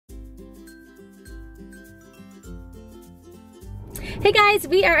Hey guys,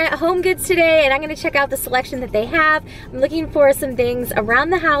 we are at Home Goods today and I'm going to check out the selection that they have. I'm looking for some things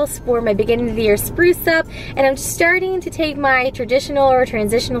around the house for my beginning of the year spruce up, and I'm starting to take my traditional or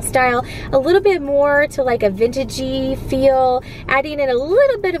transitional style a little bit more to like a vintagey feel, adding in a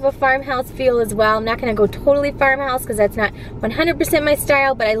little bit of a farmhouse feel as well. I'm not going to go totally farmhouse because that's not 100% my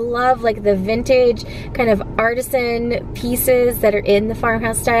style, but I love like the vintage kind of artisan pieces that are in the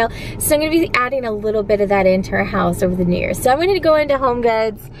farmhouse style. So I'm going to be adding a little bit of that into our house over the new year. So I'm going to go into Home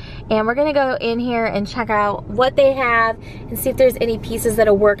Goods and we're gonna go in here and check out what they have and see if there's any pieces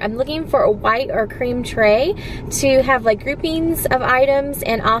that'll work. I'm looking for a white or cream tray to have like groupings of items,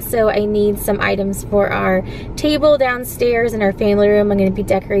 and also I need some items for our table downstairs in our family room. I'm gonna be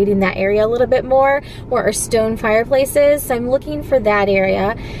decorating that area a little bit more, or our stone fireplaces, so I'm looking for that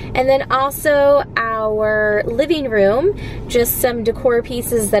area. And then also our living room, just some decor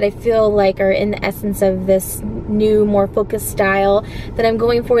pieces that I feel like are in the essence of this new, more focused style that I'm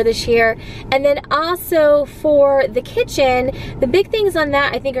going for this year. And then also for the kitchen, the big things on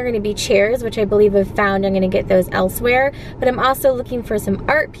that I think are going to be chairs, which I believe I've found. I'm going to get those elsewhere, but I'm also looking for some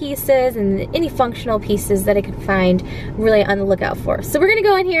art pieces and any functional pieces that I can find, really on the lookout for. So we're going to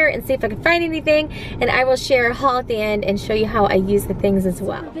go in here and see if I can find anything, and I will share a haul at the end and show you how I use the things as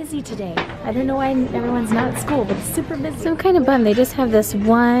well. Super busy today. I don't know why everyone's not at school, but it's super busy. So I'm kind of bummed. They just have this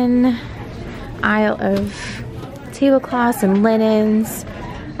one aisle of tablecloths and linens.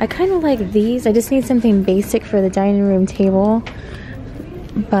 I kind of like these. I just need something basic for the dining room table,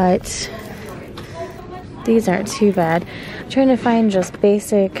 but these aren't too bad. I'm trying to find just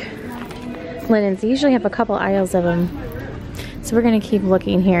basic linens. They usually have a couple aisles of them, so we're gonna keep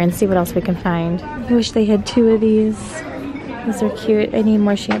looking here and see what else we can find. I wish they had two of these. These are cute. I need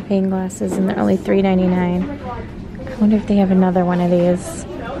more champagne glasses, and they're only $3.99. I wonder if they have another one of these.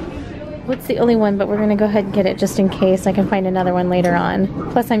 What's the only one, but we're gonna go ahead and get it just in case I can find another one later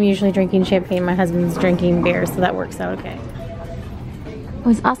on. Plus I'm usually drinking champagne, my husband's drinking beer, so that works out okay. I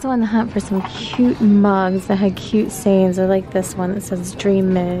was also on the hunt for some cute mugs that had cute sayings. I like this one that says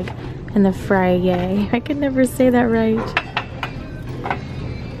Dream Mig and the Friday. I could never say that right.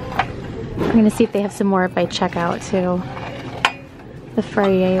 I'm gonna see if they have some more if I check out too. The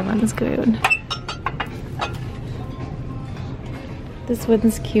Friday one's good. This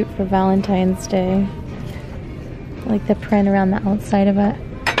one's cute for Valentine's Day. I like the print around the outside of it.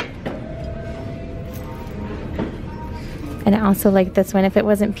 And I also like this one. If it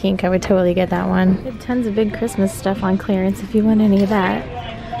wasn't pink, I would totally get that one. They have tons of big Christmas stuff on clearance if you want any of that.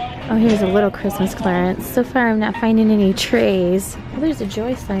 Oh, here's a little Christmas clearance. So far, I'm not finding any trays. Oh, there's a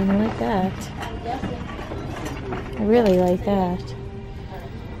joy sign. I like that. I really like that.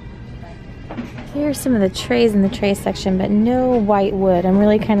 Here's some of the trays in the tray section, but no white wood. I'm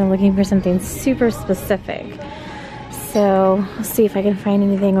really kind of looking for something super specific. So I'll see if I can find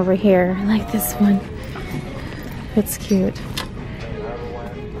anything over here. I like this one. It's cute.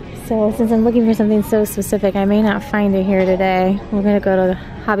 So since I'm looking for something so specific, I may not find it here today. We're gonna go to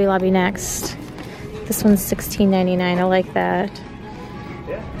Hobby Lobby next. This one's $16.99. I like that.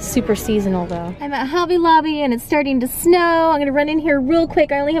 Super seasonal though. I'm at Hobby Lobby and it's starting to snow. I'm gonna run in here real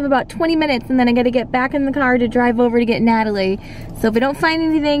quick. I only have about 20 minutes and then I gotta get back in the car to drive over to get Natalie. So if I don't find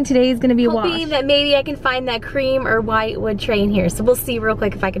anything, today is gonna be a wash. Hoping that maybe I can find that cream or white wood tray in here. So we'll see real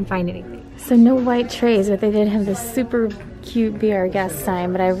quick if I can find anything. So no white trays, but they did have this super cute Be Our Guest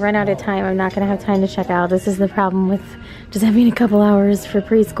sign, but I've run out of time. I'm not gonna have time to check out. This is the problem with just having a couple hours for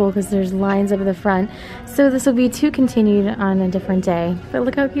preschool because there's lines up at the front. So this will be to continued on a different day. But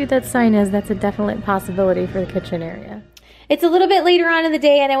look how cute that sign is. That's a definite possibility for the kitchen area. It's a little bit later on in the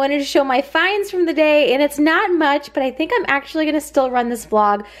day and I wanted to show my finds from the day, and it's not much, but I think I'm actually gonna still run this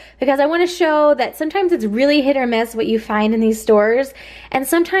vlog because I wanna show that sometimes it's really hit or miss what you find in these stores, and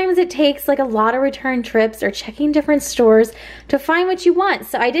sometimes it takes like a lot of return trips or checking different stores to find what you want.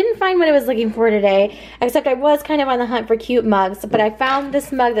 So I didn't find what I was looking for today, except I was kind of on the hunt for cute mugs, but I found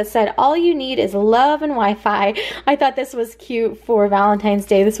this mug that said, all you need is love and Wi-Fi. I thought this was cute for Valentine's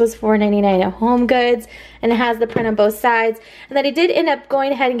Day. This was $4.99 at Home Goods, and it has the print on both sides. And then I did end up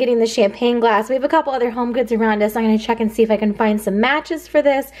going ahead and getting the champagne glass. We have a couple other Home Goods around us. I'm going to check and see if I can find some matches for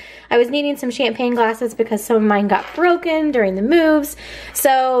this. I was needing some champagne glasses because some of mine got broken during the moves.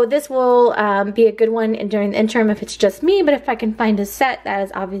 So this will be a good one during the interim if it's just me, but if I can find a set, that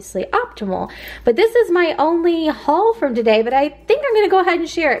is obviously optimal. But this is my only haul from today, but I think I'm going to go ahead and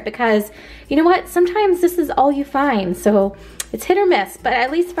share it because, you know what, sometimes this is all you find. So it's hit or miss, but I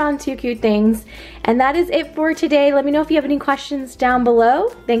at least found two cute things. And that is it for today. Let me know if you have any questions down below.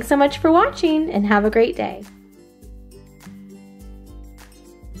 Thanks so much for watching and have a great day.